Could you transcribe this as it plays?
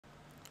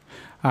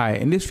Hi,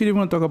 in this video, I'm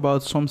going to talk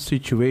about some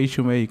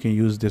situation where you can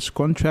use this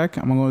contract.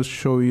 I'm going to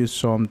show you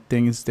some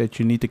things that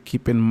you need to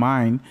keep in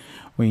mind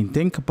when you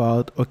think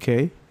about,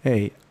 okay,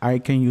 hey, I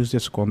can use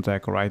this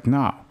contract right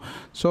now.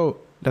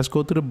 So let's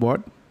go to the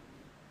board.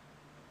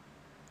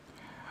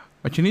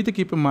 What you need to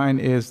keep in mind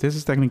is this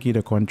is technically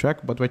the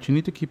contract, but what you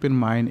need to keep in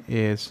mind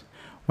is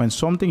when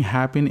something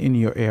happens in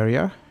your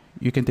area,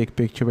 you can take a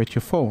picture with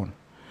your phone.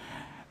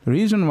 The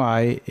reason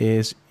why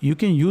is you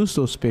can use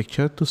those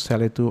pictures to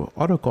sell it to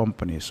other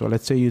companies. So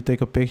let's say you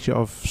take a picture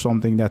of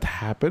something that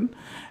happened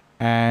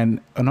and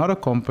another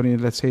company,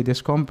 let's say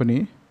this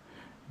company,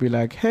 be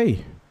like,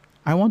 hey,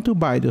 I want to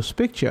buy those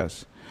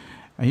pictures.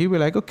 And you be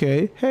like,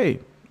 okay, hey,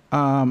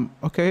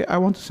 okay, I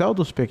want to sell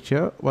those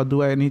pictures. What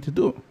do I need to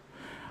do?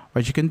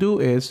 What you can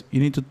do is you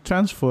need to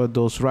transfer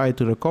those rights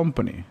to the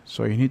company.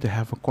 So you need to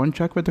have a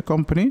contract with the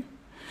company.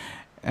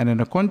 And in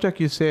the contract,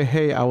 you say,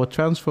 hey, I will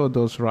transfer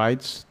those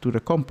rights to the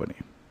company.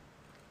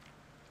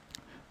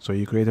 So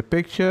you create a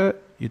picture,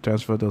 you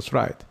transfer those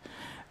rights.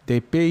 They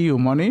pay you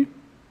money.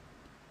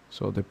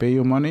 So they pay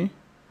you money.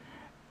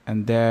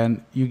 And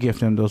then you give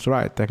them those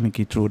rights,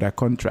 technically through that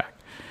contract.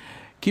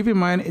 Keep in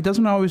mind, it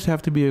doesn't always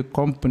have to be a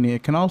company.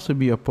 It can also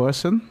be a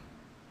person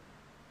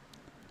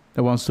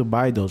that wants to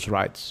buy those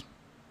rights.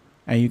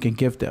 And you can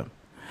give them.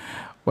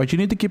 What you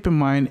need to keep in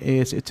mind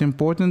is it's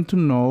important to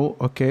know,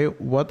 okay,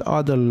 what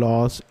are the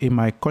laws in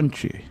my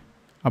country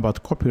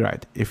about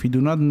copyright? If you do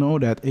not know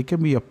that, it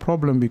can be a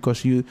problem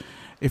because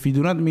if you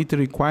do not meet the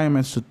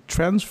requirements to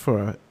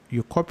transfer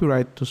your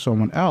copyright to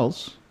someone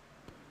else,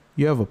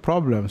 you have a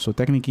problem. So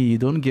technically, you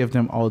don't give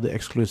them all the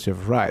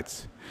exclusive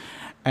rights.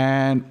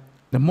 And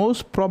the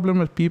most problem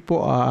that people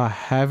are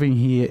having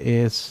here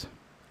is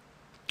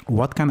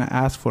what can I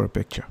ask for a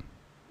picture?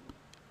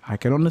 I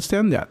can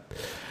understand that.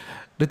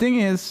 The thing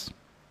is,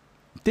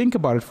 think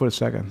about it for a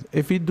second.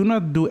 If you do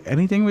not do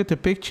anything with the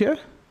picture,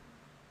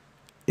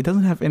 it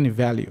doesn't have any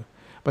value.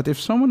 But if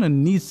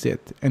someone needs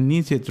it and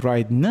needs it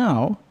right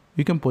now,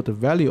 you can put a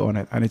value on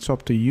it. And it's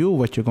up to you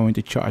what you're going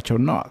to charge or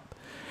not.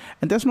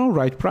 And there's no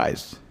right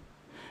price.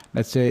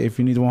 Let's say if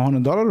you need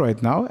 $100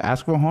 right now,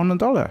 ask for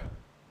 $100.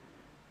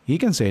 He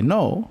can say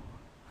no.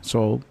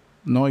 So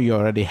no, you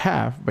already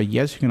have. But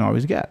yes, you can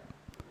always get.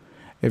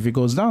 If it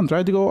goes down,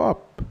 try to go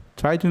up.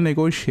 Try to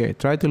negotiate.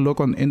 Try to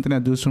look on the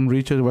internet, do some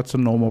research, what's the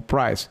normal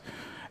price.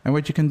 And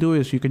what you can do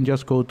is you can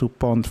just go to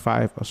Pond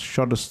 5 or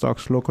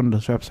Shutterstock, look on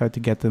this website to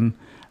get a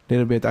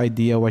little bit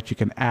idea what you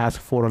can ask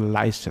for a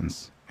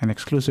license, an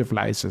exclusive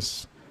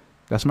license.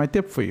 That's my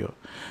tip for you.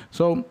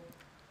 So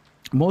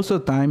most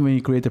of the time when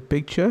you create a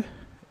picture,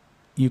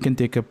 you can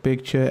take a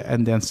picture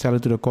and then sell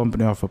it to the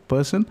company of a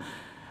person.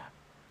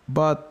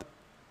 But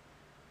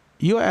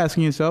you're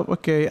asking yourself,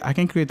 okay, I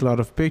can create a lot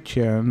of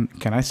pictures.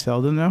 Can I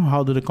sell them now?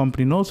 How do the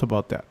company knows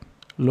about that?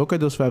 Look at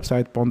those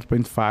websites,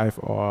 Pond.5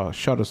 or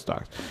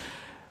Shutterstock.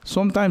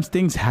 Sometimes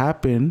things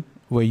happen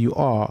where you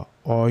are,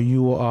 or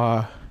you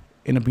are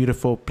in a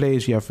beautiful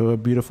place. You have a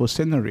beautiful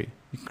scenery.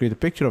 You can create a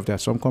picture of that.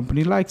 Some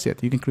company likes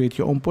it. You can create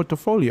your own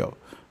portfolio.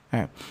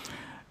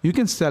 You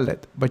can sell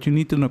it, but you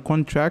need to know a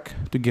contract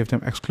to give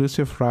them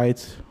exclusive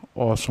rights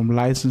or some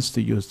license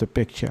to use the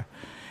picture.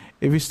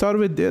 If you start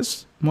with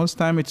this, most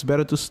time it's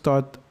better to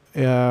start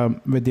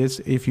with this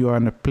if you are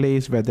in a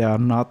place where there are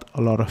not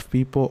a lot of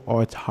people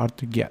or it's hard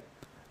to get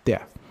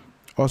there.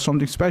 Or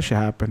something special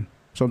happen,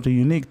 something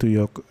unique to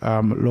your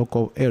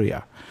local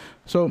area.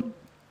 So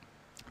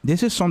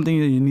this is something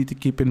that you need to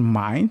keep in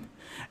mind.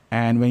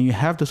 And when you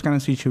have this kind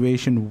of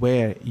situation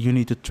where you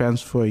need to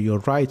transfer your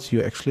rights,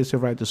 your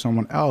exclusive right to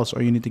someone else,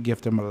 or you need to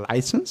give them a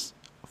license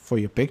for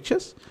your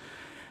pictures,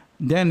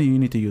 then you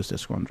need to use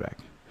this contract.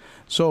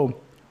 So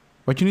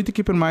what you need to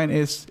keep in mind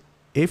is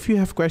if you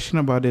have question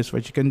about this,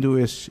 what you can do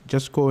is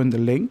just go in the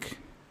link,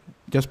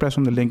 just press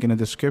on the link in the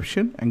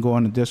description and go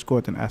on the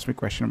Discord and ask me a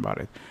question about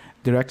it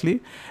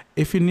directly.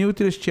 If you're new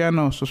to this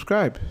channel,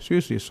 subscribe.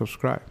 Seriously,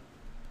 subscribe.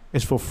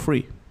 It's for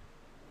free.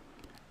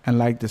 And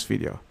like this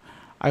video.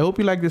 I hope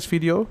you like this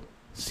video.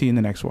 See you in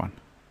the next one.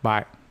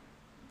 Bye.